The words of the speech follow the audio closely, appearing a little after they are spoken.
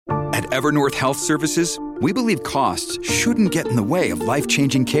At Evernorth Health Services, we believe costs shouldn't get in the way of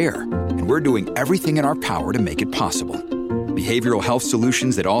life-changing care, and we're doing everything in our power to make it possible. Behavioral health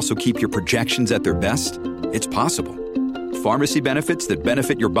solutions that also keep your projections at their best? It's possible. Pharmacy benefits that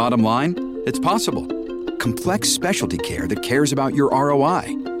benefit your bottom line? It's possible. Complex specialty care that cares about your ROI?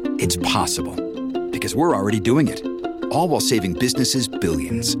 It's possible. Because we're already doing it. All while saving businesses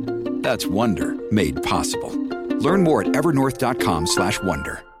billions. That's Wonder made possible. Learn more at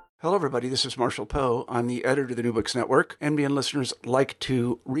evernorth.com/wonder. Hello, everybody. This is Marshall Poe. I'm the editor of the New Books Network. NBN listeners like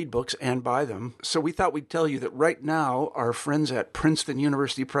to read books and buy them. So we thought we'd tell you that right now, our friends at Princeton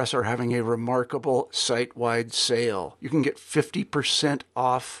University Press are having a remarkable site-wide sale. You can get 50%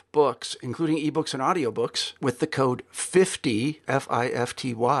 off books, including ebooks and audiobooks, with the code 50,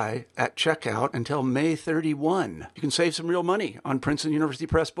 F-I-F-T-Y, at checkout until May 31. You can save some real money on Princeton University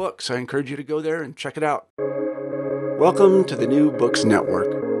Press books. I encourage you to go there and check it out. Welcome to the New Books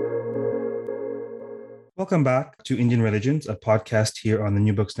Network. Welcome back to Indian Religions, a podcast here on the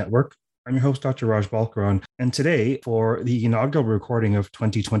New Books Network. I'm your host, Dr. Raj Balkaran, and today, for the inaugural recording of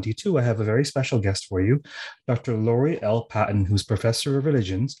 2022, I have a very special guest for you, Dr. Laurie L. Patton, who's Professor of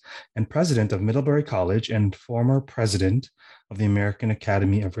Religions and President of Middlebury College and former President of the American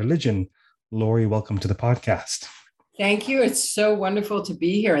Academy of Religion. Laurie, welcome to the podcast. Thank you. It's so wonderful to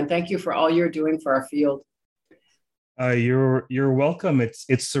be here, and thank you for all you're doing for our field. You're welcome. It's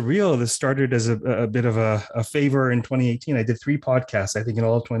surreal. This started as a bit of a favor in 2018. I did 3 podcasts, I think, in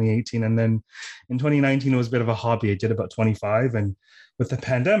all of 2018. And then in 2019, it was a bit of a hobby. I did about 25. And with the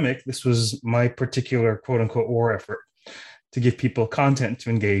pandemic, this was my particular quote unquote war effort to give people content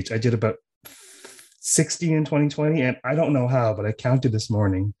to engage. I did about 60 in 2020. And I don't know how, but I counted this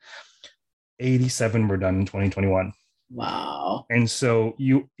morning. 87 were done in 2021. Wow. And so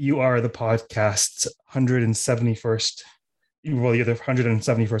you are the podcast's 171st, well, you're the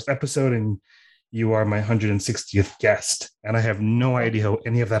 171st episode, and you are my 160th guest. And I have no idea how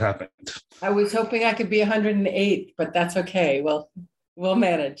any of that happened. I was hoping I could be 108, but that's okay. Well, we'll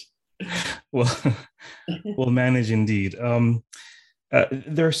manage. Well, we'll manage indeed.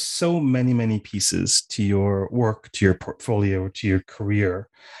 There are so many pieces to your work, to your portfolio, to your career.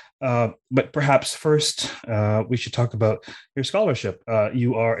 But perhaps first, we should talk about your scholarship.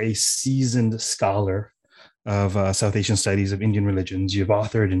 You are a seasoned scholar of South Asian studies of Indian religions. You've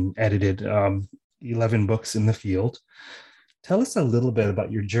authored and edited 11 books in the field. Tell us a little bit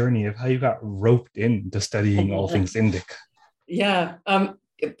about your journey of how you got roped into studying all things Indic. Yeah.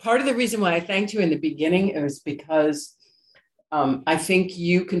 Part of the reason why I thanked you in the beginning is because I think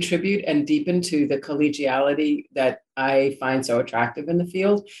you contribute and deepen to the collegiality that I find so attractive in the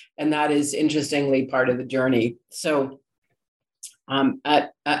field. And that is, interestingly, part of the journey. So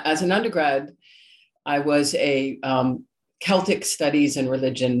as an undergrad, I was a Celtic studies and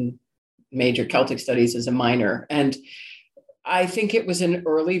religion major, Celtic studies as a minor. And I think it was an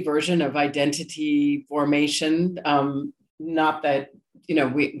early version of identity formation. Not that,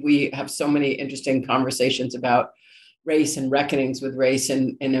 we have so many interesting conversations about race and reckonings with race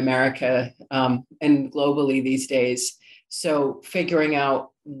in America and globally these days. So figuring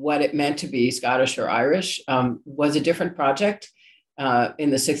out what it meant to be Scottish or Irish was a different project in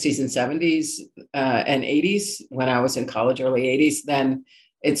the 60s and 70s and 80s when I was in college, early 80s, than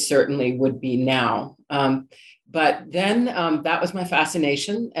it certainly would be now. But then that was my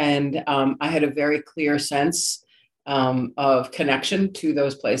fascination. And I had a very clear sense of connection to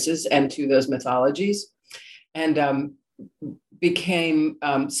those places and to those mythologies. And became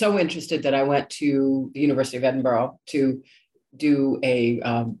so interested that I went to the University of Edinburgh to do a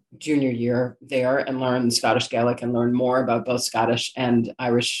junior year there and learn Scottish Gaelic and learn more about both Scottish and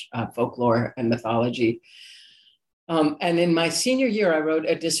Irish folklore and mythology. And in my senior year, I wrote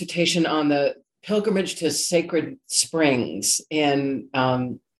a dissertation on the pilgrimage to sacred springs in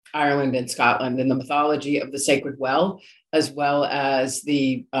Ireland and Scotland and the mythology of the sacred well, as well as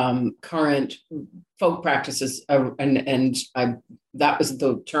the current folk practices. That was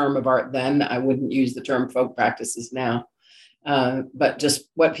the term of art then. I wouldn't use the term folk practices now, but just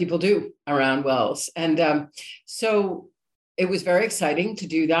what people do around wells. And so it was very exciting to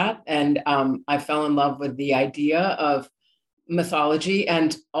do that. And I fell in love with the idea of mythology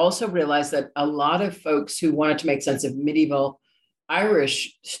and also realized that a lot of folks who wanted to make sense of medieval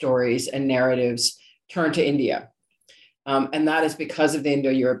Irish stories and narratives turned to India. And that is because of the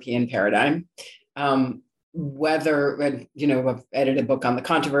Indo-European paradigm. I've edited a book on the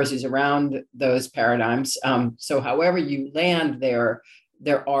controversies around those paradigms. So however you land there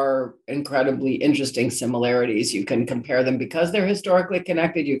are incredibly interesting similarities. You can compare them because they're historically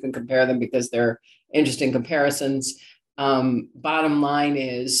connected. You can compare them because they're interesting comparisons. bottom line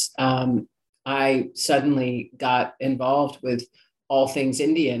is, I suddenly got involved with all things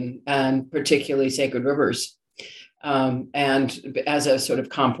Indian, and particularly sacred rivers, and as a sort of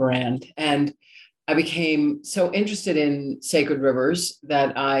comparand. And I became so interested in sacred rivers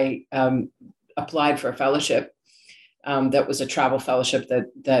that I applied for a fellowship. That was a travel fellowship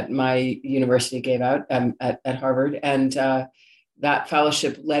that my university gave out at Harvard. And that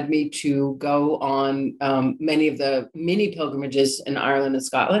fellowship led me to go on many of the mini pilgrimages in Ireland and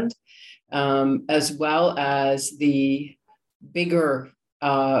Scotland, as well as the bigger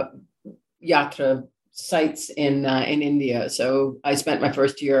yatra sites in India. So I spent my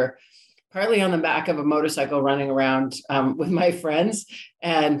first year partly on the back of a motorcycle running around with my friends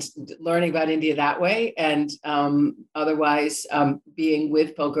and learning about India that way. And otherwise being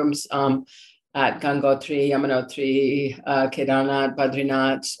with pilgrims at Gangotri, Yamunotri, Kedarnath,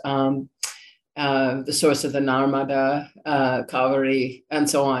 Badrinath, the source of the Narmada, Kaveri, and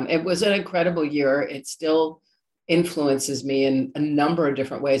so on. It was an incredible year. It still influences me in a number of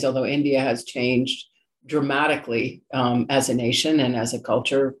different ways, although India has changed dramatically as a nation and as a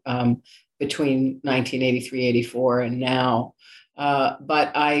culture between 1983, 84 and now.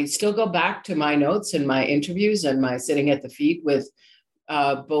 But I still go back to my notes and my interviews and my sitting at the feet with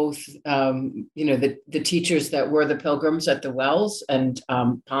both, the teachers that were the pilgrims at the wells and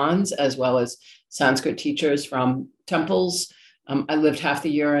ponds, as well as Sanskrit teachers from temples. I lived half the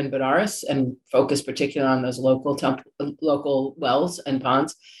year in Benares and focused particularly on those local wells and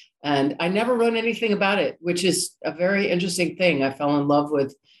ponds. And I never wrote anything about it, which is a very interesting thing. I fell in love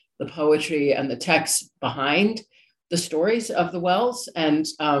with the poetry and the texts behind the stories of the wells, and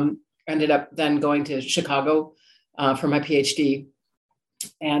ended up then going to Chicago for my PhD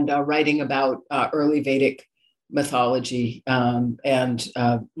and writing about early Vedic mythology and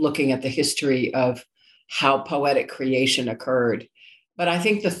looking at the history of how poetic creation occurred. But I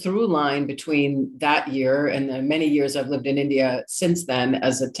think the through line between that year and the many years I've lived in India since then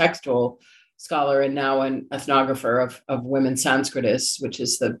as a textual scholar and now an ethnographer of women Sanskritists, which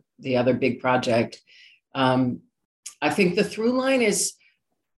is the other big project. I think the through line is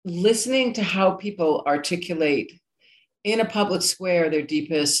listening to how people articulate in a public square their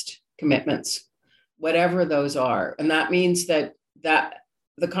deepest commitments, whatever those are. And that means that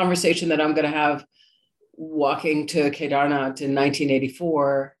the conversation that I'm going to have walking to Kedarnath in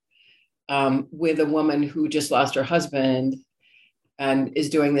 1984 with a woman who just lost her husband and is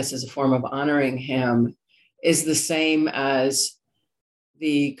doing this as a form of honoring him is the same as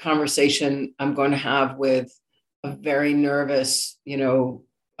the conversation I'm going to have with a very nervous,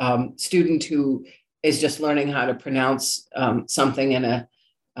 student who is just learning how to pronounce something in a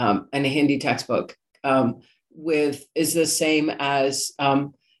Hindi textbook. Is the same as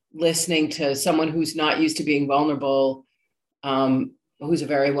listening to someone who's not used to being vulnerable, who's a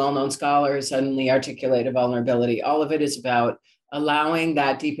very well-known scholar, suddenly articulate a vulnerability. All of it is about allowing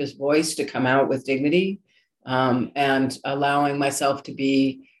that deepest voice to come out with dignity, and allowing myself to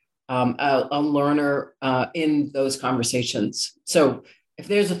be a learner in those conversations. So if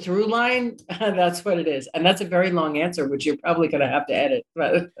there's a through line, that's what it is. And that's a very long answer, which you're probably going to have to edit.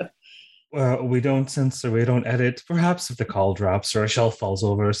 Well, we don't censor, we don't edit. Perhaps if the call drops or a shelf falls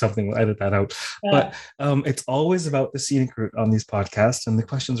over or something, we'll edit that out. Yeah. But it's always about the scenic route on these podcasts, and the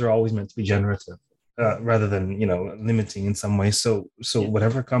questions are always meant to be generative, rather than limiting in some way. So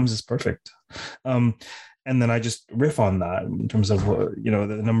whatever comes is perfect. And then I just riff on that in terms of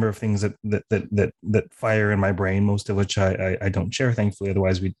the number of things that fire in my brain, most of which I don't share, thankfully.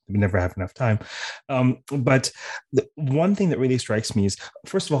 Otherwise, we never have enough time. But the one thing that really strikes me is,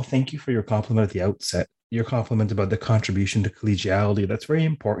 first of all, thank you for your compliment at the outset. Your compliment about the contribution to collegiality. That's very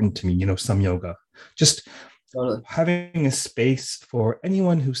important to me. Samyoga, just totally having a space for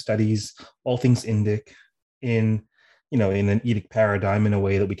anyone who studies all things Indic in an Vedic paradigm in a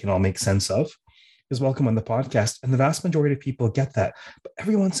way that we can all make sense of, is welcome on the podcast. And the vast majority of people get that. But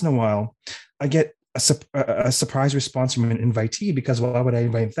every once in a while, I get a surprise response from an invitee, because why would I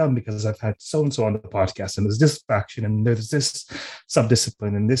invite them? Because I've had so-and-so on the podcast, and there's this faction, and there's this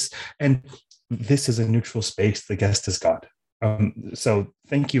subdiscipline, and this is a neutral space the guest has got. So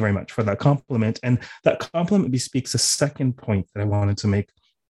thank you very much for that compliment. And that compliment bespeaks a second point that I wanted to make,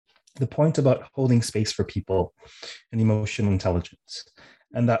 the point about holding space for people and emotional intelligence.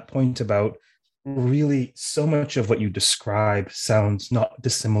 And that point about really so much of what you describe sounds not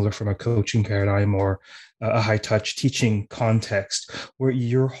dissimilar from a coaching paradigm or a high touch teaching context, where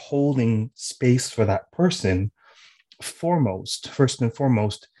you're holding space for that person first and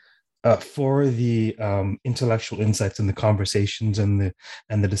foremost, for the intellectual insights and the conversations and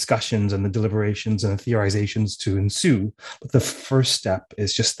the discussions and the deliberations and the theorizations to ensue. But the first step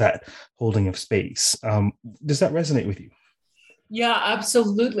is just that holding of space. Does that resonate with you? Yeah,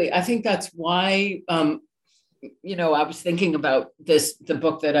 absolutely. I think that's why, I was thinking about the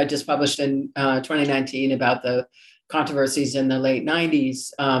book that I just published in 2019 about the controversies in the late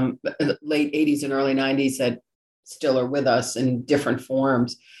 90s, late 80s and early 90s that still are with us in different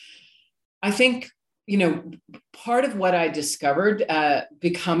forms. I think, part of what I discovered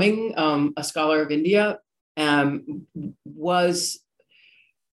becoming a scholar of India was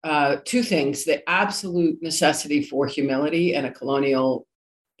two things: the absolute necessity for humility in a colonial,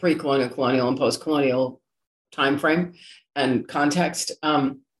 pre-colonial, colonial, and post-colonial time frame and context.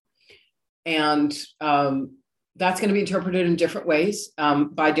 And that's going to be interpreted in different ways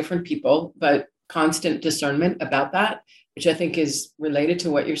by different people, but constant discernment about that, which I think is related to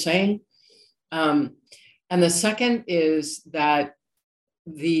what you're saying. And the second is that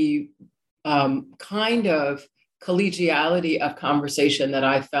the kind of collegiality of conversation that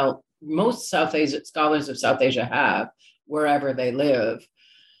I felt most South Asia scholars of South Asia have wherever they live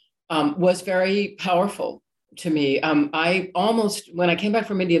was very powerful to me. I almost, when I came back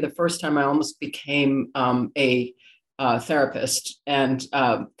from India the first time, I almost became a therapist and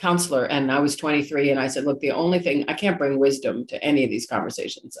counselor. And I was 23, and I said, look, the only thing, I can't bring wisdom to any of these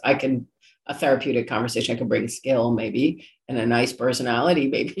conversations. A therapeutic conversation, I can bring skill maybe, and a nice personality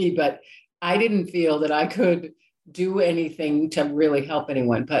maybe, but I didn't feel that I could do anything to really help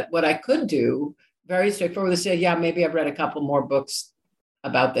anyone. But what I could do, very straightforward, is say, yeah, maybe I've read a couple more books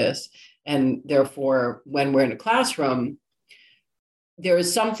about this. And therefore, when we're in a classroom, there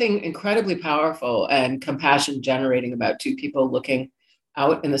is something incredibly powerful and compassion generating about two people looking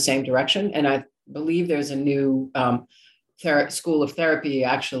out in the same direction. And I believe there's a new school of therapy.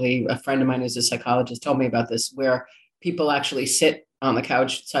 Actually, a friend of mine who's a psychologist told me about this, where people actually sit on the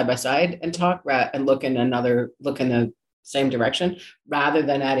couch side by side and talk and look in the same direction rather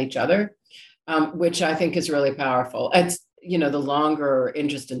than at each other, which I think is really powerful. It's, the longer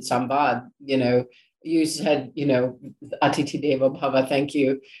interest in Samvad, you said, Atiti Devo Bhava, thank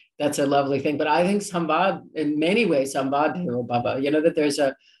you. That's a lovely thing. But I think Samvad, in many ways, Samvad Devo Bhava,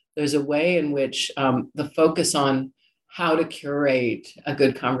 that there's a way in which the focus on how to curate a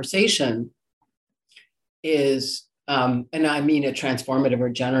good conversation is, and I mean a transformative or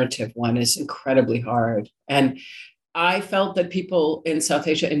generative one, is incredibly hard. And I felt that people in South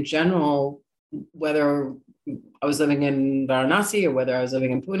Asia in general, whether I was living in Varanasi or whether I was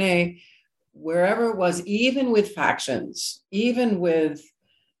living in Pune, wherever it was, even with factions, even with,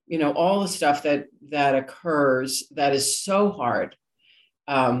 all the stuff that occurs that is so hard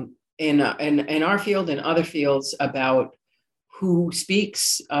in our field and other fields about who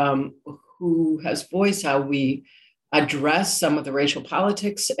speaks, who has voice, how we address some of the racial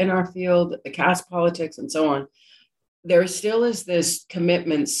politics in our field, the caste politics, and so on. There still is this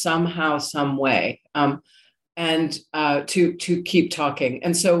commitment somehow, some way, and to keep talking.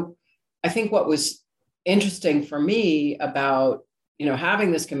 And so I think what was interesting for me about,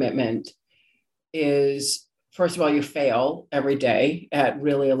 having this commitment is, first of all, you fail every day at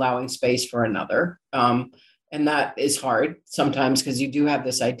really allowing space for another. And that is hard sometimes because you do have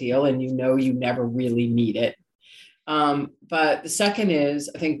this ideal and you never really need it. But the second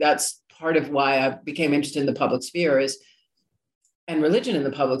is, I think that's part of why I became interested in the public sphere and religion in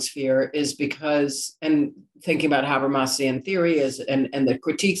the public sphere is because, and thinking about Habermasian theory and the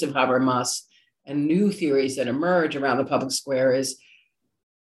critiques of Habermas and new theories that emerge around the public square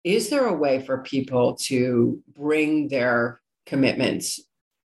is there a way for people to bring their commitments,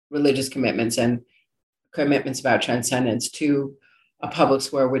 religious commitments and commitments about transcendence to a public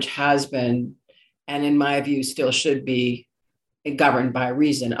square, which has been, and in my view, still should be governed by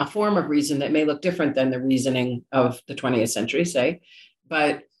reason, a form of reason that may look different than the reasoning of the 20th century, say.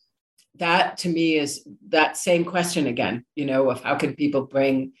 But that to me is that same question again, of how can people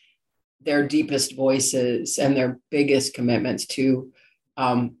bring their deepest voices and their biggest commitments to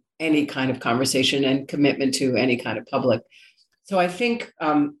any kind of conversation and commitment to any kind of public. So I think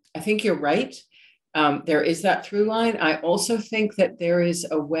you're right. There is that through line. I also think that there is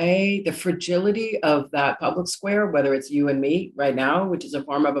a way, the fragility of that public square, whether it's you and me right now, which is a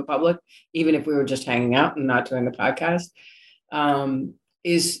form of a public, even if we were just hanging out and not doing a podcast,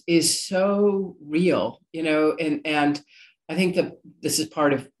 is so real, and I think that this is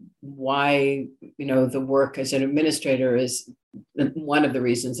part of why, the work as an administrator is one of the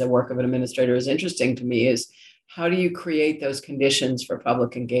reasons the work of an administrator is interesting to me is how do you create those conditions for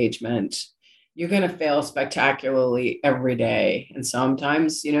public engagement you're going to fail spectacularly every day. And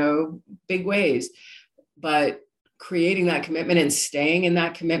sometimes, big ways, but creating that commitment and staying in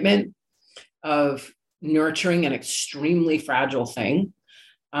that commitment of nurturing an extremely fragile thing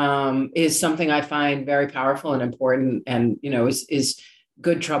is something I find very powerful and important, and is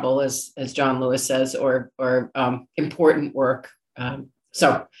good trouble, as John Lewis says, or important work.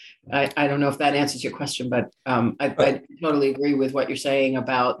 So I don't know if that answers your question, but I totally agree with what you're saying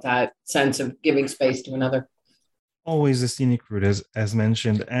about that sense of giving space to another. Always the scenic route, as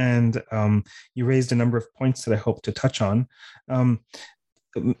mentioned, and you raised a number of points that I hope to touch on. I'll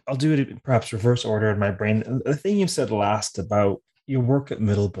do it in perhaps reverse order in my brain. The thing you said last about your work at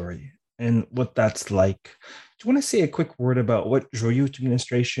Middlebury and what that's like. Do you want to say a quick word about what drew you to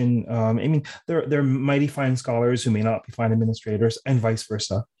administration? I mean, there are mighty fine scholars who may not be fine administrators, and vice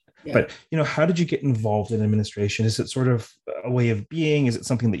versa. Yeah. But how did you get involved in administration? Is it sort of a way of being? Is it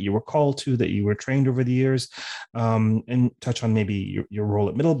something that you were called to, that you were trained over the years? And touch on maybe your role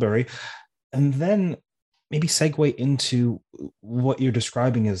at Middlebury, and then maybe segue into what you're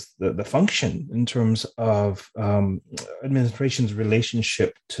describing as the function in terms of administration's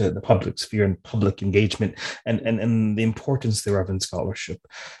relationship to the public sphere and public engagement, and the importance thereof in scholarship.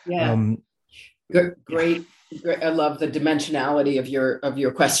 Yeah, great. I love the dimensionality of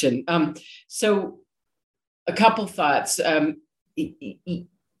your question. So a couple thoughts.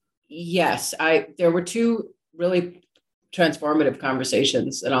 Yes, there were two really transformative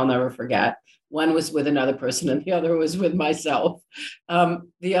conversations that I'll never forget. One was with another person and the other was with myself.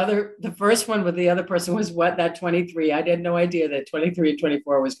 The first one with the other person was that 23. I had no idea that 23 and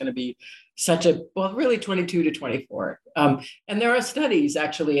 24 was going to be really 22 to 24. And there are studies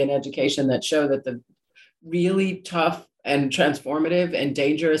actually in education that show that the really tough and transformative and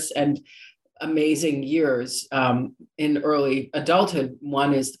dangerous and amazing years in early adulthood,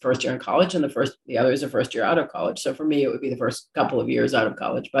 one is the first year in college and the other is the first year out of college. So for me, it would be the first couple of years out of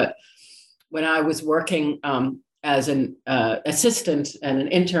college. But when I was working as an assistant and an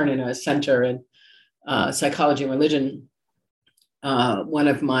intern in a center in psychology and religion, one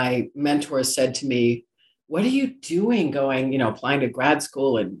of my mentors said to me, "What are you doing going, applying to grad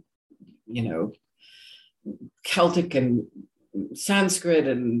school and, Celtic and Sanskrit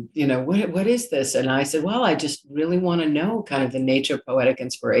and, what is this?" And I said, "Well, I just really want to know kind of the nature of poetic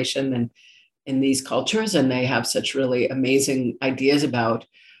inspiration and in these cultures. And they have such really amazing ideas about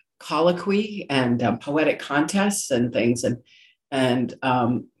colloquy and poetic contests and things." And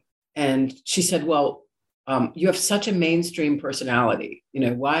she said, "Well, you have such a mainstream personality.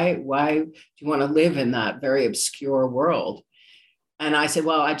 Why do you want to live in that very obscure world?" And I said,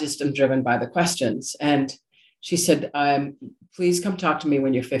 "Well, I just am driven by the questions." And she said, "Please come talk to me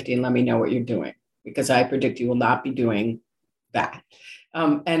when you're 50 and let me know what you're doing, because I predict you will not be doing that."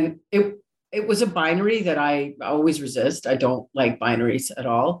 And it was a binary that I always resist. I don't like binaries at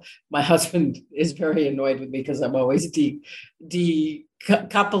all. My husband is very annoyed with me because I'm always decoupling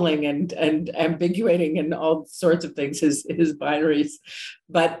and ambiguating and all sorts of things, his binaries.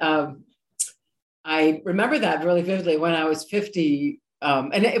 But I remember that really vividly when I was 50.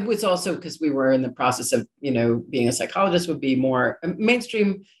 And it was also because we were in the process of, being a psychologist would be more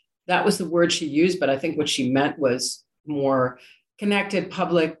mainstream. That was the word she used, but I think what she meant was more connected,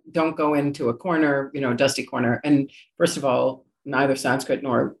 public, don't go into a corner, dusty corner. And first of all, neither Sanskrit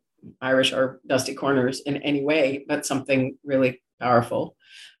nor Irish are dusty corners in any way, but something really powerful.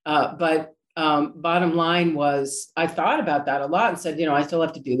 But bottom line was, I thought about that a lot and said, I still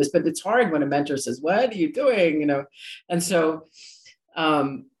have to do this, but it's hard when a mentor says, "What are you doing?" And so,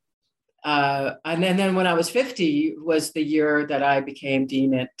 and then when I was 50 was the year that I became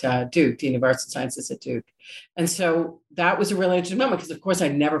dean at Duke, Dean of Arts and Sciences at Duke. And so that was a really interesting moment because, of course, I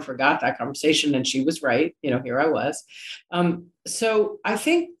never forgot that conversation. And she was right. Here I was. So I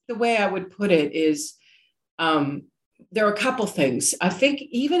think the way I would put it is there are a couple things. I think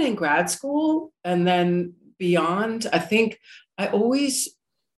even in grad school and then beyond, I think I always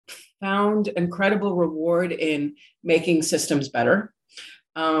found incredible reward in making systems better.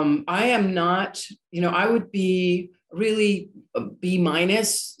 I am not, I would be really a B-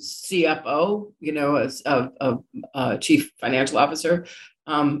 CFO, as a chief financial officer.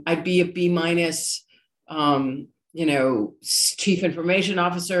 I'd be a B-, chief information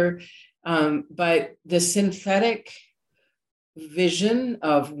officer. But the synthetic vision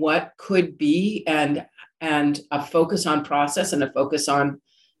of what could be and a focus on process and a focus on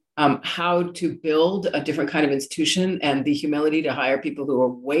how to build a different kind of institution and the humility to hire people who are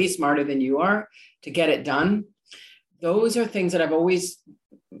way smarter than you are to get it done. Those are things that I've always,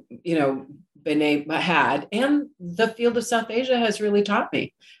 had, and the field of South Asia has really taught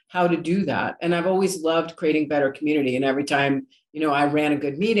me how to do that. And I've always loved creating better community. And every time, I ran a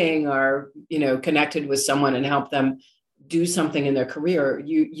good meeting or, connected with someone and helped them do something in their career,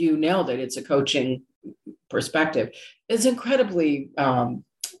 you nailed it. It's a coaching perspective. It's incredibly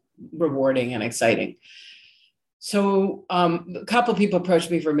rewarding and exciting. So a couple of people approached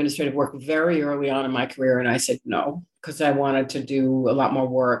me for administrative work very early on in my career, and I said no, because I wanted to do a lot more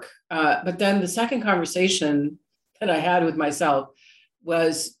work. But then the second conversation that I had with myself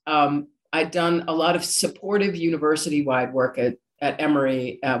was I'd done a lot of supportive university-wide work at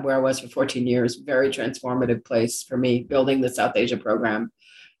Emory, where I was for 14 years, very transformative place for me, building the South Asia program.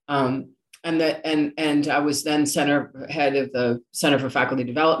 And I was then head of the Center for Faculty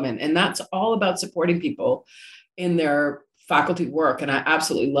Development. And that's all about supporting people in their faculty work. And I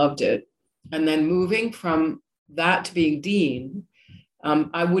absolutely loved it. And then moving from that to being dean,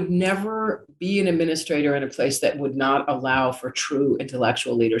 I would never be an administrator in a place that would not allow for true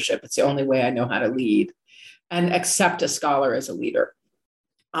intellectual leadership. It's the only way I know how to lead and accept a scholar as a leader.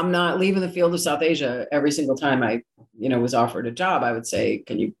 I'm not leaving the field of South Asia every single time I, was offered a job. I would say,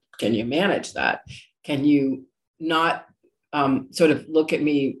 can you manage that? Can you not sort of look at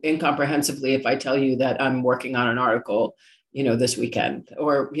me incomprehensively if I tell you that I'm working on an article, this weekend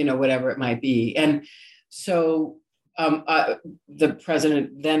or, whatever it might be. And so the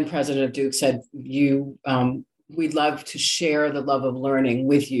then president of Duke said, we'd love to share the love of learning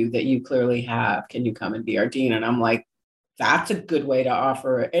with you that you clearly have. Can you come and be our dean? And I'm like, that's a good way to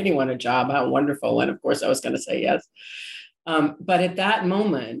offer anyone a job. How wonderful. And of course I was going to say yes. But at that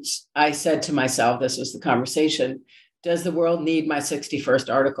moment, I said to myself, this was the conversation, does the world need my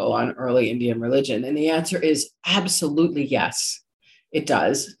 61st article on early Indian religion? And the answer is absolutely yes, it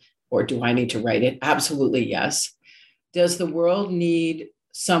does. Or do I need to write it? Absolutely yes. Does the world need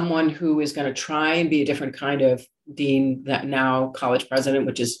someone who is going to try and be a different kind of dean, that now college president,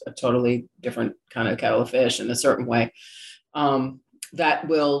 which is a totally different kind of kettle of fish in a certain way, that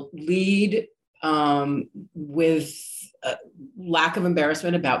will lead with lack of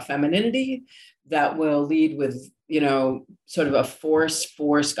embarrassment about femininity, that will lead with, sort of a force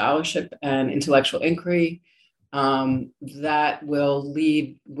for scholarship and intellectual inquiry, that will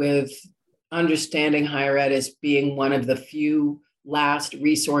lead with understanding higher ed as being one of the few last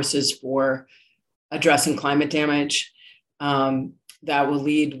resources for addressing climate damage, that will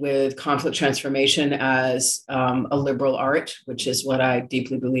lead with conflict transformation as a liberal art, which is what I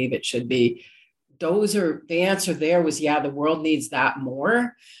deeply believe it should be. The answer there was, yeah, the world needs that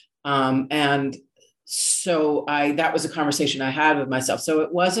more. And so that was a conversation I had with myself. So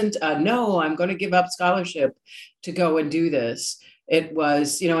it wasn't, no, I'm going to give up scholarship to go and do this. It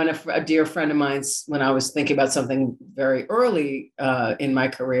was, and a dear friend of mine's, when I was thinking about something very early in my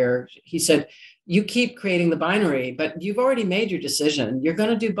career, he said, you keep creating the binary, but you've already made your decision. You're going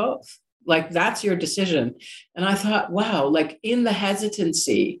to do both. Like, that's your decision. And I thought, wow, like in the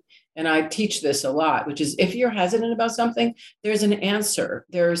hesitancy, and I teach this a lot, which is if you're hesitant about something, there's an answer,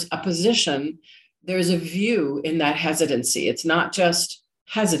 there's a position, there's a view in that hesitancy. It's not just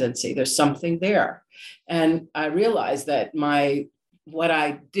hesitancy, there's something there. And I realized that what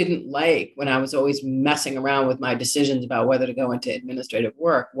I didn't like when I was always messing around with my decisions about whether to go into administrative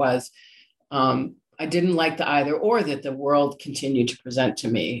work was I didn't like the either or that the world continued to present to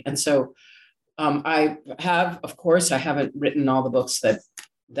me. And so I haven't written all the books that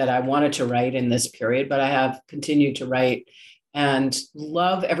I wanted to write in this period, but I have continued to write and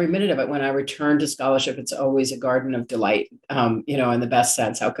love every minute of it. When I return to scholarship, it's always a garden of delight, in the best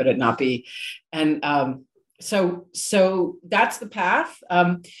sense. How could it not be? And so that's the path.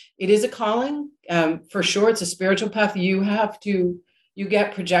 It is a calling, for sure. It's a spiritual path. You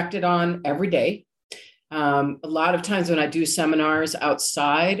get projected on every day. A lot of times when I do seminars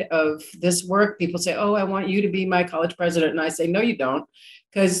outside of this work, people say, oh, I want you to be my college president. And I say, no, you don't,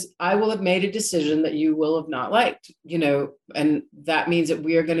 because I will have made a decision that you will have not liked, and that means that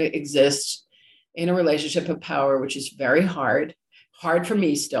we are going to exist in a relationship of power, which is very hard for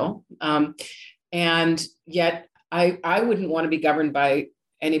me still. And yet I wouldn't want to be governed by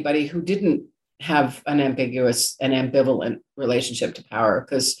anybody who didn't have an ambiguous and ambivalent relationship to power,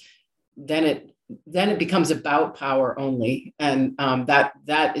 because then it becomes about power only. And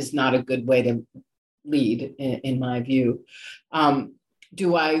that is not a good way to lead in my view.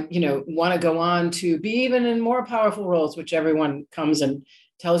 Do I, want to go on to be even in more powerful roles, which everyone comes and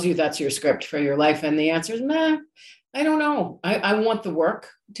tells you that's your script for your life? And the answer is, nah, I don't know. I want the work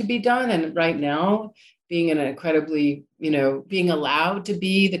to be done. And right now, being an incredibly, being allowed to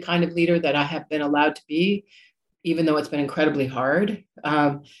be the kind of leader that I have been allowed to be, even though it's been incredibly hard,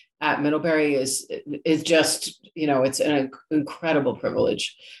 at Middlebury is just, it's an incredible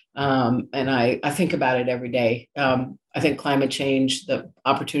privilege. And I think about it every day. I think climate change, the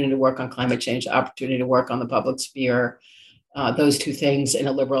opportunity to work on climate change, the opportunity to work on the public sphere, those two things in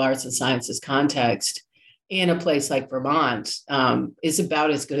a liberal arts and sciences context in a place like Vermont is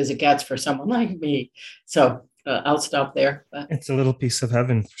about as good as it gets for someone like me. So I'll stop there. It's a little piece of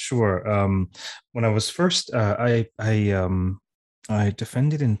heaven for sure. When I was first, I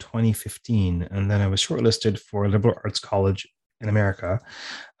defended in 2015, and then I was shortlisted for a liberal arts college in America.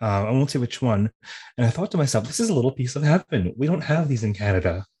 I won't say which one. And I thought to myself, this is a little piece of heaven. We don't have these in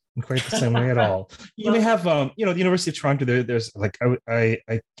Canada in quite the same way at all. You may have, the University of Toronto, there's like, I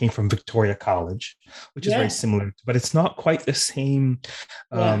came from Victoria College, which is very similar, but it's not quite the same,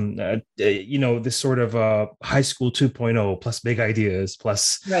 this sort of high school 2.0 plus big ideas,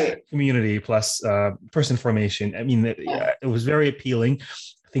 plus community, plus person formation. I mean, it was very appealing.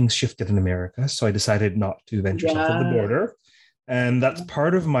 Things shifted in America, so I decided not to venture south of the border. And that's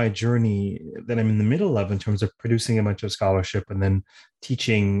part of my journey that I'm in the middle of in terms of producing a bunch of scholarship and then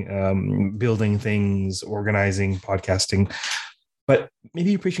teaching, building things, organizing, podcasting. But maybe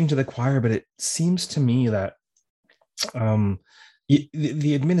you're preaching to the choir, but it seems to me that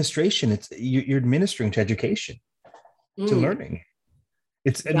the administration, you're administering to education, to learning.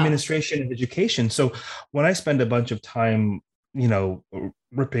 It's administration of education. So when I spend a bunch of time,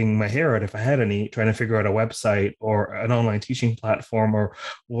 ripping my hair out if I had any, trying to figure out a website or an online teaching platform or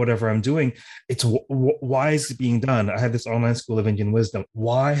whatever I'm doing, it's why is it being done? I have this online school of Indian wisdom.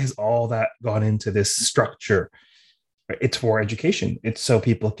 Why has all that gone into this structure? It's for education. It's so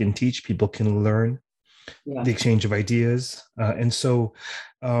people can teach, people can learn, the exchange of ideas. And so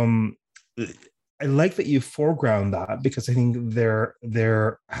I like that you foreground that, because I think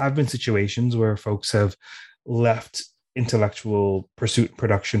there have been situations where folks have left intellectual pursuit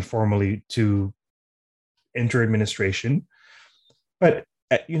production formally to enter administration. But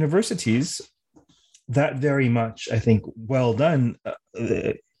at universities, that very much, I think, well done,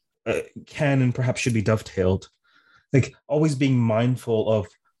 can and perhaps should be dovetailed. Like always being mindful of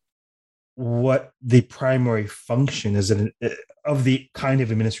what the primary function is of the kind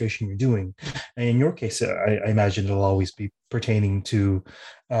of administration you're doing. And in your case, I imagine it'll always be pertaining to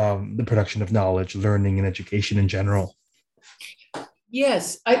the production of knowledge, learning, and education in general.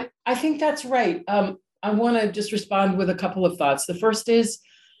 Yes, I think that's right. I want to just respond with a couple of thoughts. The first is,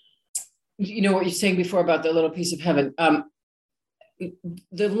 what you're saying before about the little piece of heaven.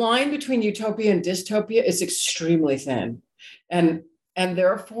 The line between utopia and dystopia is extremely thin. And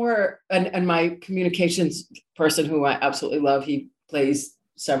therefore, and my communications person, who I absolutely love, he plays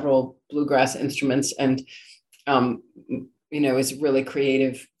several bluegrass instruments and, is a really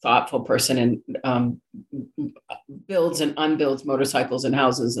creative, thoughtful person, and builds and unbuilds motorcycles and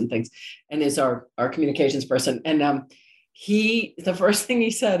houses and things, and is our communications person. And the first thing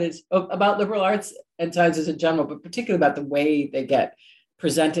he said is about liberal arts and sciences in general, but particularly about the way they get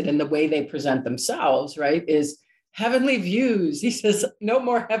presented and the way they present themselves, right, is heavenly views. He says, no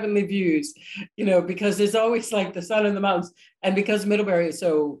more heavenly views, because there's always like the sun in the mountains. And because Middlebury is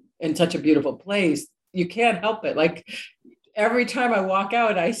so in such a beautiful place, you can't help it. Like every time I walk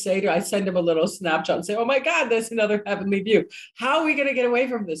out, I send him a little snapshot and say, oh my God, there's another heavenly view. How are we going to get away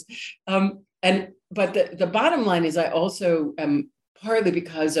from this? But the bottom line is I also am, partly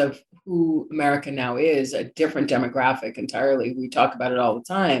because of who America now is, a different demographic entirely. We talk about it all the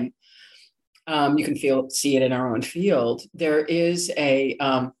time. You can see it in our own field. There is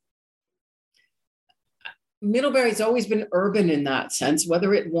Middlebury's always been urban in that sense,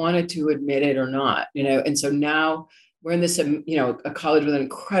 whether it wanted to admit it or not, and so now we're in this, a college with an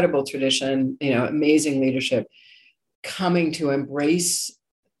incredible tradition, amazing leadership, coming to embrace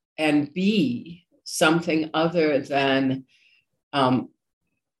and be something other than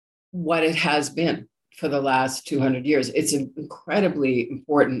what it has been for the last 200 years. It's an incredibly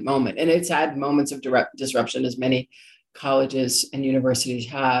important moment, and it's had moments of direct disruption, as many colleges and universities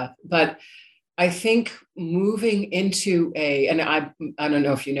have. But I think moving into and I don't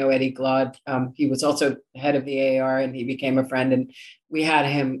know if you know Eddie Glaude, he was also head of the AAR, and he became a friend, and we had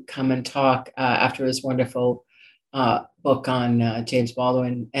him come and talk after his wonderful book on James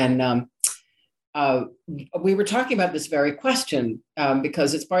Baldwin. And we were talking about this very question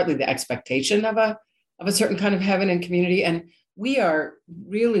because it's partly the expectation of a certain kind of heaven and community. And we are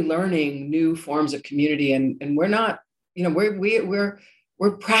really learning new forms of community, and we're not,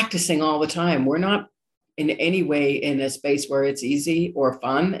 we're practicing all the time. We're not in any way in a space where it's easy or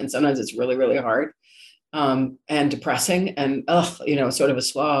fun. And sometimes it's really, really hard and depressing and, sort of a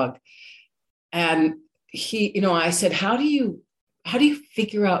slog. And I said, how do you how do you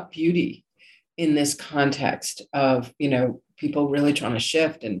figure out beauty in this context of, people really trying to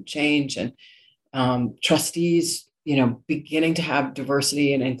shift and change, and trustees, beginning to have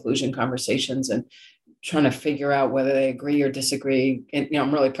diversity and inclusion conversations and trying to figure out whether they agree or disagree. And,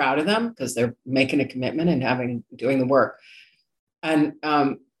 I'm really proud of them because they're making a commitment and doing the work. And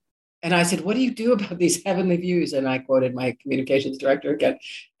I said, what do you do about these heavenly views? And I quoted my communications director again.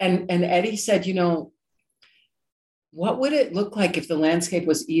 And Eddie said, what would it look like if the landscape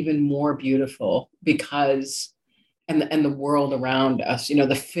was even more beautiful because, and the world around us,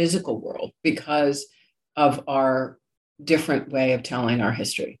 the physical world, because of our different way of telling our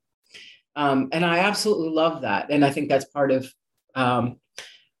history. And I absolutely love that. And I think that's part of,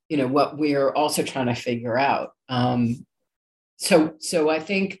 what we're also trying to figure out. So I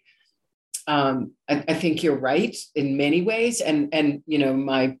think, I think you're right in many ways. And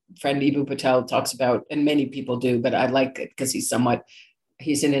my friend Eboo Patel talks about, and many people do, but I like it because he's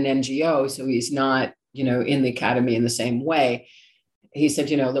in an NGO. So he's not, in the academy in the same way. He said,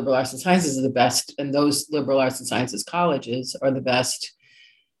 liberal arts and sciences are the best. And those liberal arts and sciences colleges are the best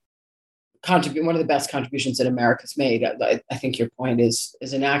one of the best contributions that America's made. I think your point is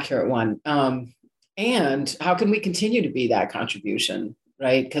an accurate one. And how can we continue to be that contribution,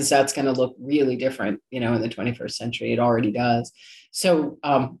 right? Because that's going to look really different, in the 21st century. It already does. So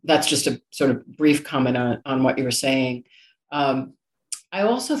that's just a sort of brief comment on what you were saying. I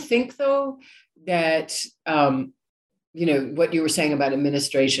also think, though, that, what you were saying about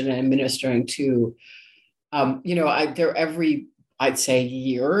administration and administering to, I'd say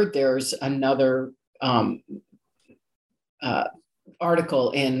year, there's another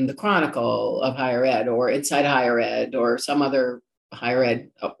article in the Chronicle of Higher Ed or Inside Higher Ed or some other higher ed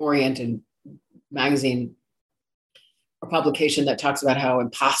oriented magazine or publication that talks about how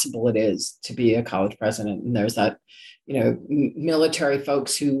impossible it is to be a college president. And there's that, military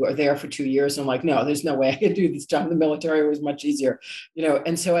folks who are there for 2 years. And I'm like, no, there's no way I could do this job. The military was much easier,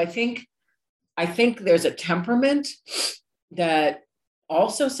 And so I think there's a temperament that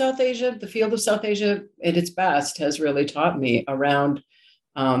also South Asia, the field of South Asia at its best, has really taught me around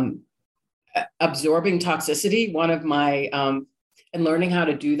absorbing toxicity. One of my, and learning how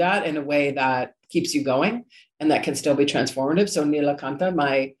to do that in a way that keeps you going and that can still be transformative. So Nilakanta,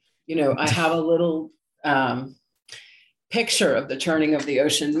 I have a little picture of the turning of the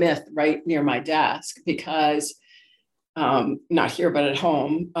ocean myth right near my desk because, not here, but at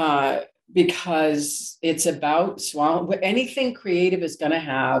home, because it's about anything creative is going to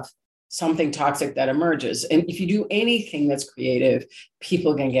have something toxic that emerges. And if you do anything that's creative,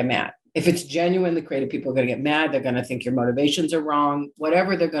 people are going to get mad. If it's genuinely creative, people are going to get mad. They're going to think your motivations are wrong,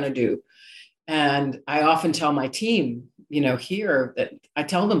 whatever they're going to do. And I often tell my team, here, that I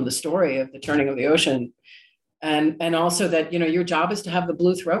tell them the story of the turning of the ocean. And also that, your job is to have the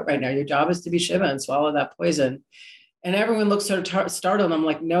blue throat right now. Your job is to be Shiva and swallow that poison. And everyone looks sort of startled. I'm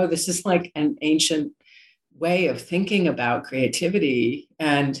like, no, this is like an ancient way of thinking about creativity.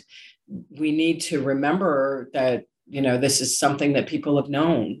 And we need to remember that, this is something that people have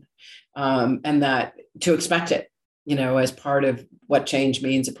known, and that to expect it, as part of what change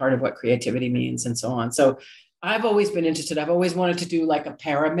means, a part of what creativity means, and so on. So I've always been interested. I've always wanted to do like a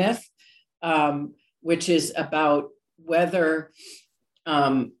paramyth, which is about whether,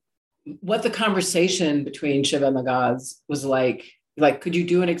 what the conversation between Shiva and the gods was like, could you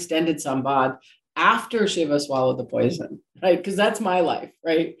do an extended Sambad after Shiva swallowed the poison, right? Because that's my life,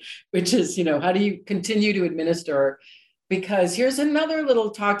 right? Which is, how do you continue to administer? Because here's another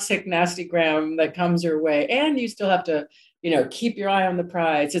little toxic, nasty gram that comes your way. And you still have to, keep your eye on the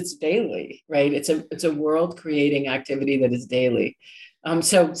prize. It's daily, right? It's a world creating activity that is daily.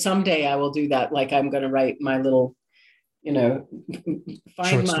 So someday I will do that. Like I'm going to write my little,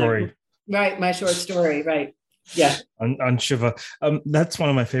 short story. Right. My short story. Right. Yeah. On Shiva. That's one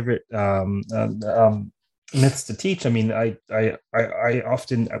of my favorite myths to teach. I mean, I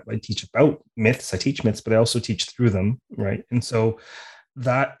often teach about myths. I teach myths, but I also teach through them. Right. And so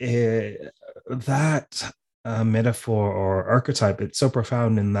that metaphor or archetype, it's so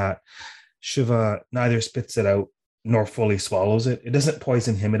profound in that Shiva neither spits it out nor fully swallows it. It doesn't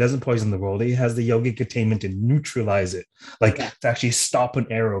poison him. It doesn't poison the world. He has the yogic attainment to neutralize it, to actually stop an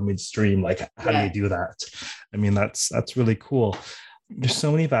arrow midstream. Like, how do you do that? I mean, that's really cool. There's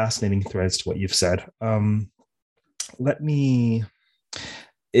so many fascinating threads to what you've said.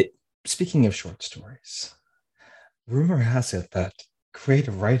 Speaking of short stories, rumor has it that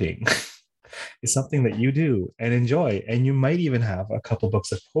creative writing is something that you do and enjoy, and you might even have a couple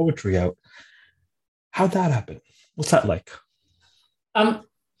books of poetry out. How'd that happen? What's that like?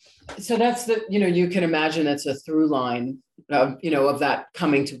 So that's you can imagine it's a through line of that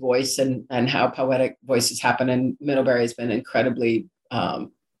coming to voice and how poetic voices happen. And Middlebury has been incredibly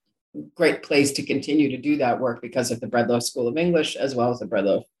great place to continue to do that work because of the Breadloaf School of English, as well as the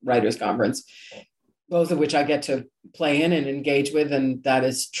Breadloaf Writers Conference, both of which I get to play in and engage with. And that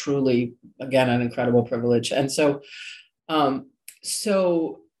is truly, again, an incredible privilege. And so,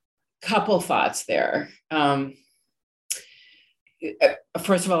 couple thoughts there.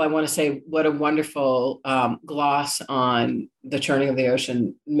 First of all, I want to say what a wonderful gloss on the churning of the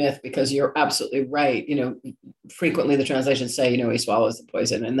ocean myth, because you're absolutely right. Frequently the translations say, he swallows the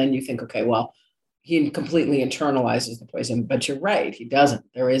poison. And then you think, okay, well, he completely internalizes the poison. But you're right, he doesn't.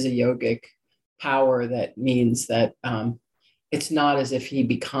 There is a yogic power that means that it's not as if he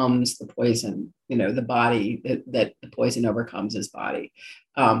becomes the poison, the body, that the poison overcomes his body.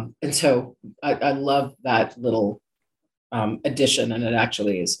 And so I love that little addition, and it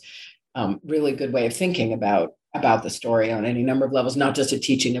actually is really good way of thinking about the story on any number of levels, not just a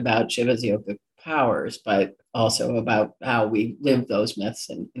teaching about Shiva's yogic powers, but also about how we live those myths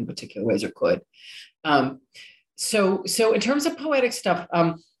in particular ways, or could. So in terms of poetic stuff,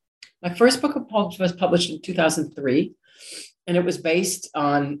 my first book of poems was published in 2003, and it was based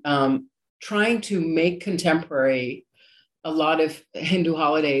on trying to make contemporary a lot of Hindu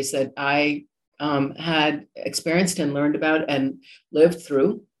holidays that I had experienced and learned about and lived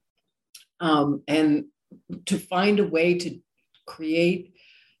through, and to find a way to create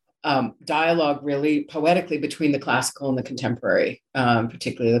dialogue really poetically between the classical and the contemporary,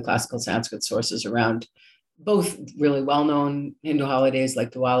 particularly the classical Sanskrit sources around both really well-known Hindu holidays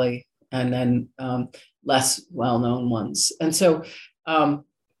like Diwali, and then less well-known ones. And so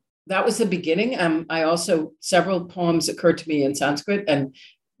that was the beginning. Several poems occurred to me in Sanskrit, and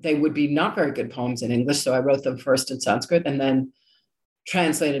they would be not very good poems in English. So I wrote them first in Sanskrit and then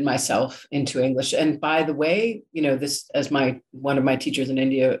translated myself into English. And by the way, this, as one of my teachers in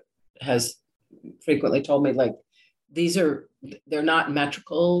India has frequently told me, like, they're not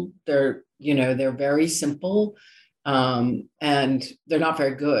metrical. They're very simple, and they're not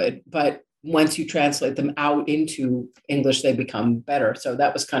very good. But once you translate them out into English, they become better. So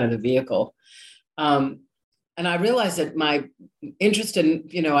that was kind of the vehicle. And I realized that my interest in,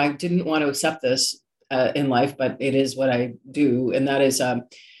 I didn't want to accept this in life, but it is what I do. And that is,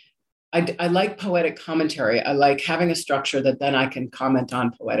 I like poetic commentary. I like having a structure that then I can comment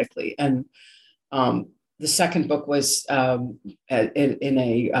on poetically. And the second book was in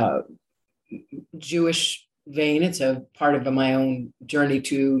a Jewish vein. It's a part of my own journey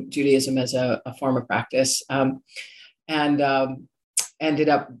to Judaism as a form of practice, and ended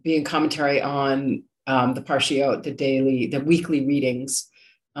up being commentary on the Parshiot, the weekly readings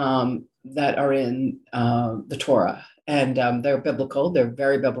that are in the Torah. And they're biblical, they're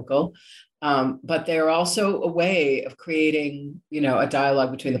very biblical, but they're also a way of creating, a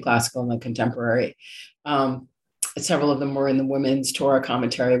dialogue between the classical and the contemporary. Several of them were in the women's Torah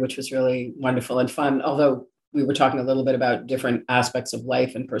commentary, which was really wonderful and fun, although we were talking a little bit about different aspects of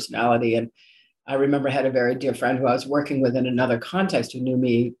life and personality. And I remember I had a very dear friend who I was working with in another context who knew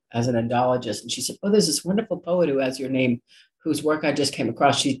me as an Indologist. And she said, "Oh, there's this wonderful poet who has your name, whose work I just came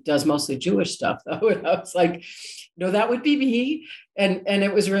across. She does mostly Jewish stuff, though." And I was like, no, that would be me. And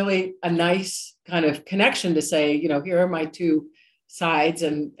it was really a nice kind of connection to say, here are my two sides,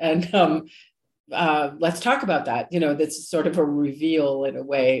 and let's talk about that. That's sort of a reveal in a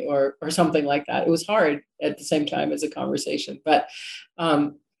way, or something like that. It was hard at the same time as a conversation. But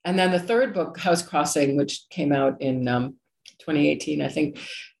and then the third book, House Crossing, which came out in 2018, I think,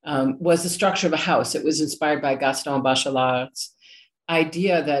 was the structure of a house. It was inspired by Gaston Bachelet's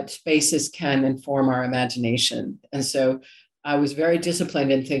idea that spaces can inform our imagination. And so I was very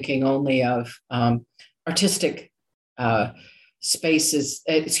disciplined in thinking only of artistic spaces,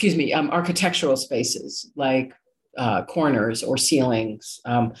 architectural spaces like corners or ceilings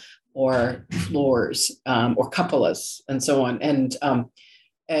or floors or cupolas and so on. And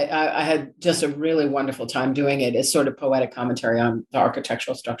I had just a really wonderful time doing it as sort of poetic commentary on the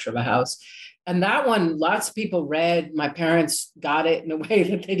architectural structure of a house. And that one, lots of people read. My parents got it in a way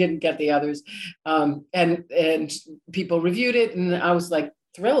that they didn't get the others. And people reviewed it. And I was like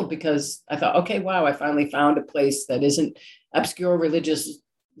thrilled, because I thought, okay, wow, I finally found a place that isn't obscure religious,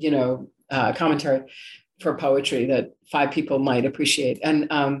 commentary for poetry that 5 people might appreciate.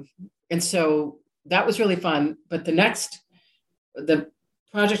 And so that was really fun. But the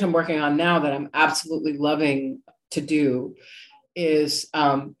project I'm working on now that I'm absolutely loving to do is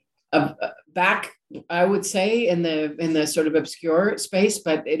back, I would say, in the sort of obscure space,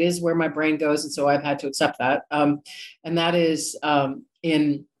 but it is where my brain goes, and so I've had to accept that. And that is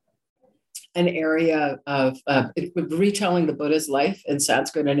in an area of retelling the Buddha's life in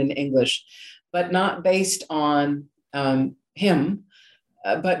Sanskrit and in English, but not based on him,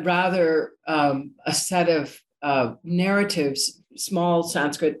 but rather a set of narratives, small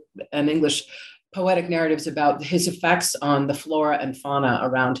Sanskrit and English poetic narratives about his effects on the flora and fauna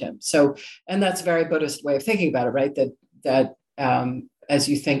around him. So, and that's a very Buddhist way of thinking about it, right? That as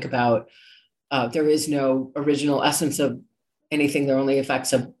you think about, there is no original essence of anything. There are only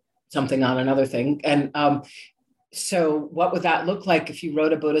effects of something on another thing. And so what would that look like if you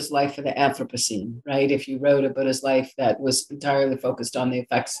wrote a Buddha's life for the Anthropocene, right? If you wrote a Buddha's life that was entirely focused on the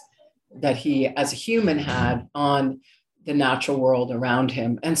effects that he as a human had on the natural world around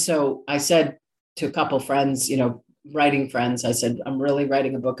him. And so I said to a couple friends, writing friends, I said, I'm really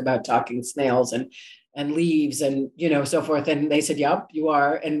writing a book about talking snails and leaves and, so forth. And they said, yep, you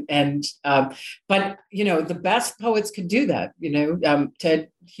are. But, the best poets could do that.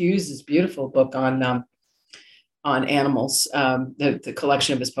 Ted Hughes' beautiful book on animals, the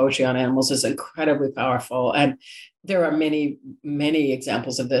collection of his poetry on animals is incredibly powerful. And there are many, many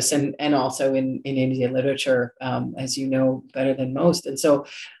examples of this and also in Indian literature, as you know better than most. And so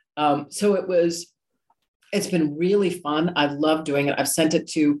it's been really fun. I love doing it. I've sent it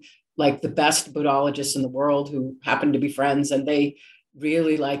to like the best Buddhologists in the world who happen to be friends, and they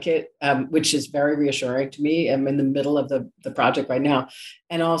really like it, which is very reassuring to me. I'm in the middle of the project right now,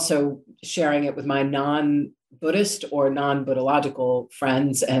 and also sharing it with my non-Buddhist or non-Buddhological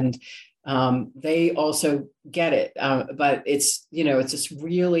friends, and they also get it. But it's this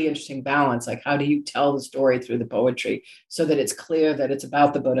really interesting balance. Like, how do you tell the story through the poetry so that it's clear that it's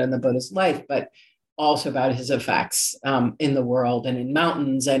about the Buddha and the Buddha's life, but also about his effects in the world and in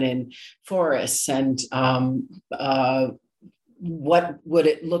mountains and in forests, and what would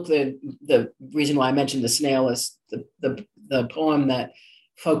it look the reason why I mentioned the snail is the poem that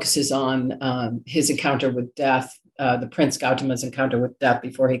focuses on his encounter with death, the Prince Gautama's encounter with death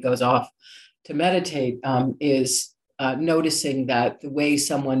before he goes off to meditate, is noticing that the way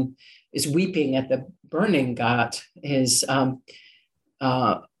someone is weeping at the burning ghat is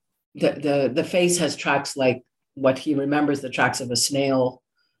the face has tracks like what he remembers the tracks of a snail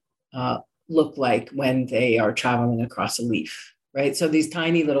look like when they are traveling across a leaf, right? So these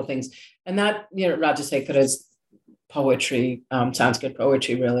tiny little things, and that, Rajasekara's poetry, Sanskrit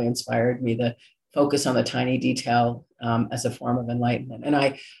poetry, really inspired me to focus on the tiny detail as a form of enlightenment. And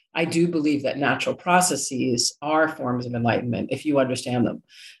I do believe that natural processes are forms of enlightenment if you understand them.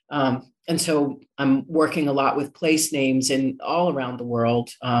 And so I'm working a lot with place names in all around the world.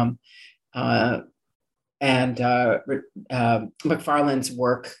 McFarlane's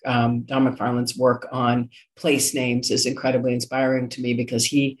work, Don McFarlane's work on place names is incredibly inspiring to me because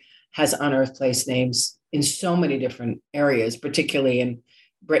he has unearthed place names in so many different areas, particularly in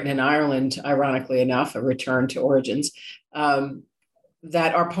Britain and Ireland, ironically enough, a return to origins,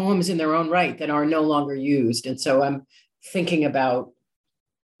 that are poems in their own right that are no longer used. And so I'm thinking about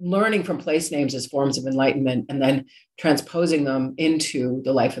learning from place names as forms of enlightenment and then transposing them into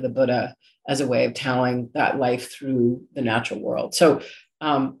the life of the Buddha as a way of telling that life through the natural world. So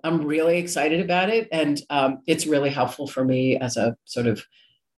I'm really excited about it. And it's really helpful for me as a sort of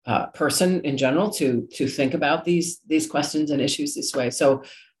person in general to think about these questions and issues this way. So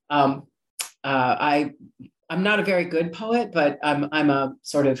I'm not a very good poet, but I'm a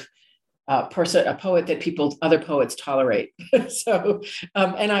sort of a poet that other poets tolerate. So,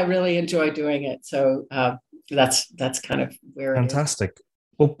 and I really enjoy doing it. So that's kind of where fantastic. It is.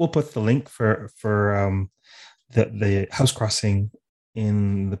 We'll put the link for the House Crossing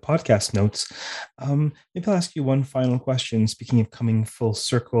in the podcast notes. Maybe I'll ask you one final question. Speaking of coming full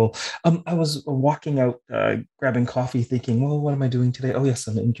circle, I was walking out, grabbing coffee, thinking, well, what am I doing today? Oh yes,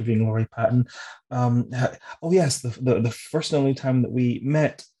 I'm interviewing Laurie Patton. Oh yes, the first and only time that we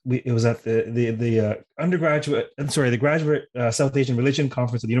met, it was at the graduate South Asian Religion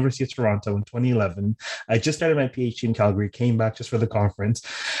Conference at the University of Toronto in 2011. I just started my PhD in Calgary, came back just for the conference,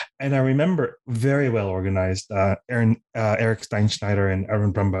 and I remember very well organized. Eric Steinschneider and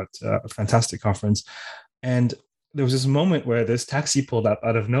Erwin Brumbaut, a fantastic conference, and there was this moment where this taxi pulled up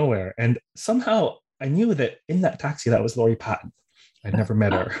out of nowhere, and somehow I knew that in that taxi that was Laurie Patton. I'd never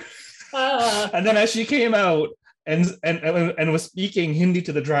met her, and then as she came out and was speaking Hindi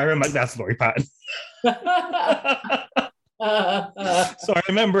to the driver, I'm like, that's Laurie Patton. So I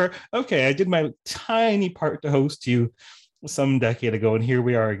remember, okay, I did my tiny part to host you some decade ago, and here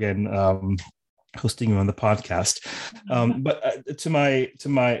we are again, hosting you on the podcast. But to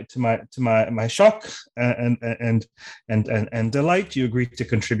my shock and delight, you agreed to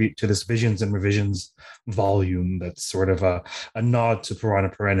contribute to this Visions and Revisions volume. That's sort of a nod to Purana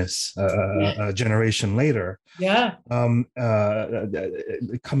Perennis a generation later. Yeah.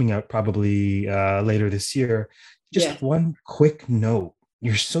 Coming out probably later this year. Just one quick note.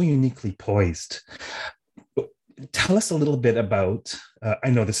 You're so uniquely poised. Tell us a little bit about, I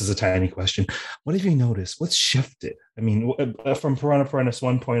know this is a tiny question. What have you noticed? What's shifted? I mean, from Purana Perennis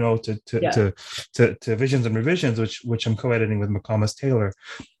 1.0 to Visions and Revisions, which I'm co-editing with McComas Taylor.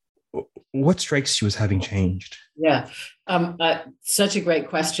 What strikes you as having changed? Yeah, such a great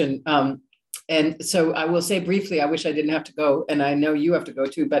question. And so I will say briefly, I wish I didn't have to go, and I know you have to go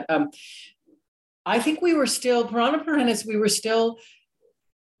too, but I think we were still, Purana Perennis, we were still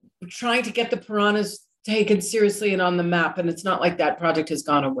trying to get the Puranas taken seriously and on the map. And it's not like that project has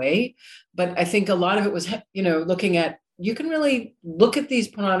gone away, but I think a lot of it was, looking at, you can really look at these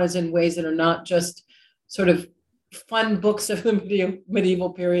Puranas in ways that are not just sort of fun books of the medieval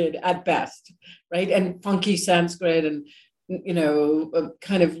period at best, right? And funky Sanskrit and,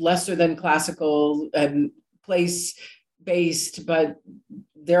 kind of lesser than classical and place-based, but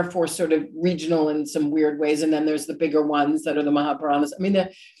therefore sort of regional in some weird ways. And then there's the bigger ones that are the Mahapuranas. I mean,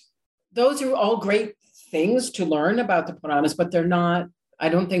 those are all great things to learn about the Puranas, but I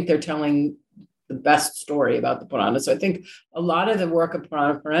don't think they're telling the best story about the Puranas. So I think a lot of the work of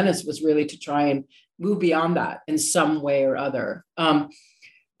Purana Perennis was really to try and move beyond that in some way or other. And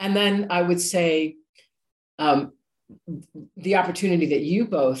then I would say the opportunity that you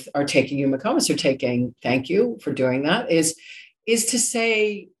both are taking, you McComas are taking, thank you for doing that, is to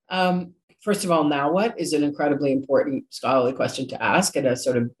say, first of all, now what is an incredibly important scholarly question to ask in a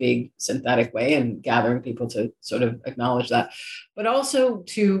sort of big synthetic way, and gathering people to sort of acknowledge that, but also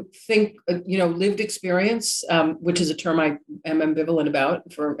to think, lived experience, which is a term I am ambivalent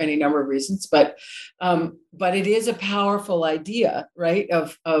about for any number of reasons, but it is a powerful idea, right?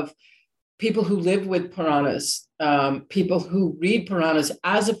 Of people who live with Puranas, people who read Puranas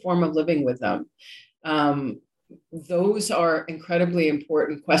as a form of living with them. Those are incredibly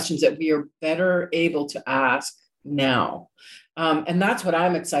important questions that we are better able to ask now. And that's what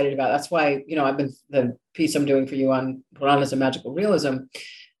I'm excited about. That's why, I've been, the piece I'm doing for you on Puranas and magical realism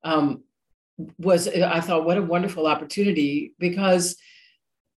I thought, what a wonderful opportunity, because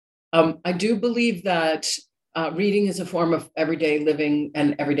I do believe that reading is a form of everyday living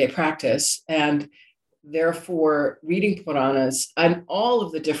and everyday practice. And therefore, reading Puranas and all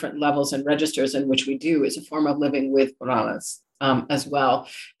of the different levels and registers in which we do is a form of living with Puranas as well.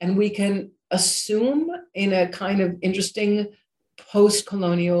 And we can assume in a kind of interesting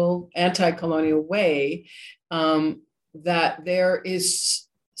post-colonial, anti-colonial way that there is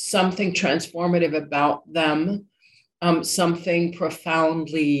something transformative about them, something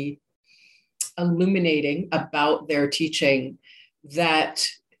profoundly illuminating about their teaching that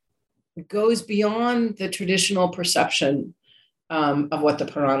goes beyond the traditional perception of what the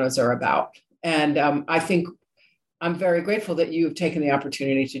Puranas are about. And I think I'm very grateful that you've taken the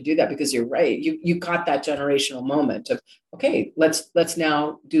opportunity to do that, because you're right. You got that generational moment of, okay, let's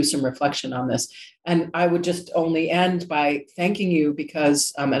now do some reflection on this. And I would just only end by thanking you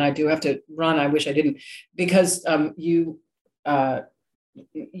because, and I do have to run, I wish I didn't, because you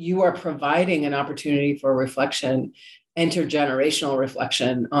are providing an opportunity for reflection, intergenerational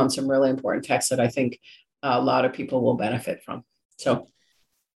reflection on some really important texts that I think a lot of people will benefit from. So,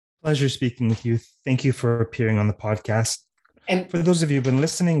 pleasure speaking with you. Thank you for appearing on the podcast. And for those of you who've been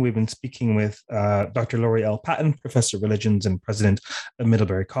listening, we've been speaking with Dr. Laurie L. Patton, Professor of Religions and President of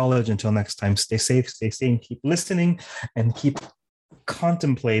Middlebury College. Until next time, stay safe, stay sane, keep listening, and keep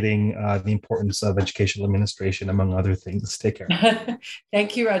contemplating the importance of educational administration, among other things. Take care.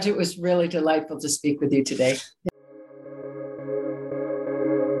 Thank you, Roger. It was really delightful to speak with you today.